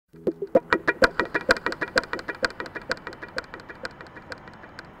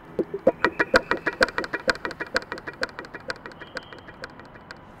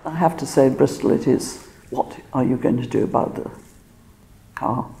have to say in Bristol it is, what are you going to do about the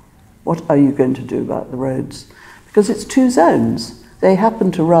car? What are you going to do about the roads? Because it's two zones. They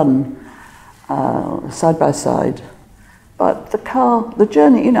happen to run side by side. But the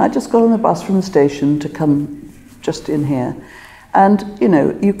journey, you know, I just got on the bus from the station to come just in here. And, you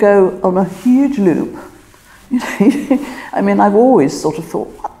know, you go on a huge loop. You know, I mean, I've always sort of thought,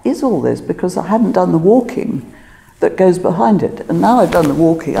 what is all this? Because I hadn't done the walking that goes behind it. And now I've done the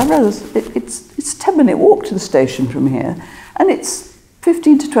walking. I realize it's a 10-minute walk to the station from here. And it's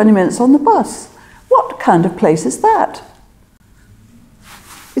 15 to 20 minutes on the bus. What kind of place is that?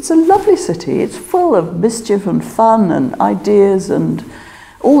 It's a lovely city. It's full of mischief and fun and ideas and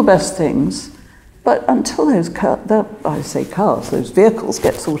all the best things. But until those those vehicles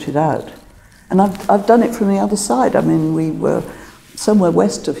get sorted out. And I've done it from the other side. I mean, we were somewhere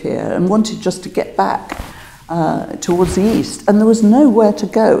west of here and wanted just to get back towards the east. And there was nowhere to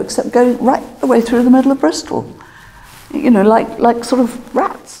go except going right the way through the middle of Bristol. You know, like sort of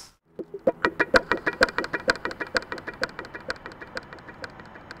rats.